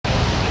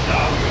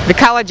The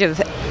College of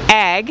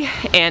Ag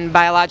and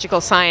Biological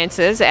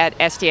Sciences at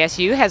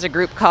SDSU has a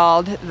group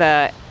called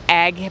the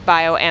Ag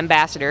Bio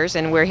Ambassadors,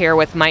 and we're here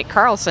with Mike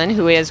Carlson,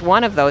 who is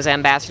one of those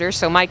ambassadors.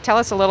 So Mike, tell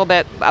us a little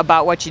bit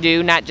about what you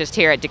do, not just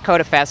here at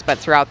Dakotafest, but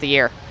throughout the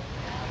year.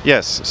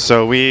 Yes,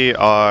 so we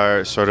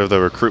are sort of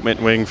the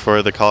recruitment wing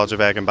for the College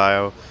of Ag and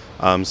Bio.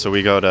 So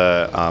we go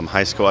to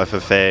high school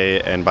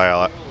FFA and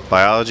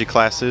biology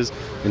classes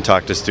and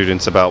talk to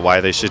students about why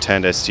they should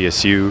attend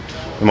SDSU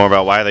and more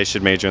about why they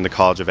should major in the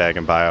College of Ag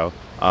and Bio.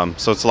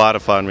 So it's a lot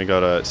of fun. We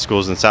go to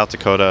schools in South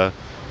Dakota,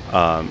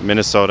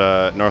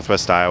 Minnesota,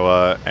 Northwest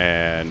Iowa,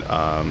 and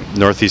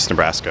Northeast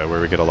Nebraska,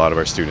 where we get a lot of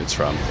our students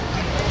from.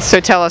 So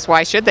tell us,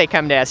 why should they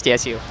come to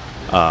SDSU?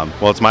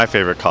 Well, it's my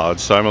favorite college,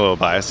 so I'm a little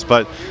biased,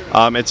 but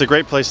it's a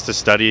great place to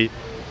study.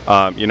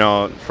 You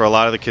know, for a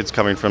lot of the kids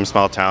coming from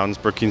small towns,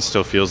 Brookings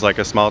still feels like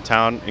a small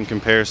town in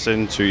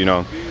comparison to, you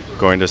know,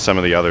 going to some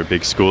of the other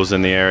big schools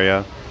in the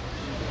area.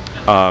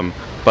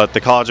 But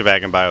the College of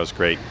Ag and Bio is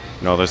great.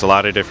 You know, there's a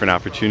lot of different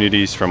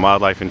opportunities, from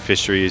wildlife and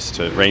fisheries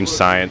to range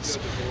science,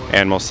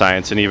 animal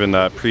science, and even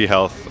the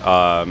pre-health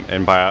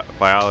and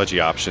biology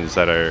options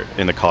that are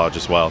in the college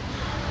as well.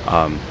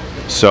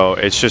 So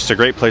it's just a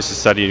great place to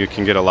study, and you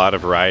can get a lot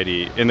of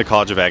variety in the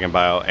College of Ag and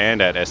Bio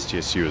and at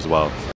SDSU as well.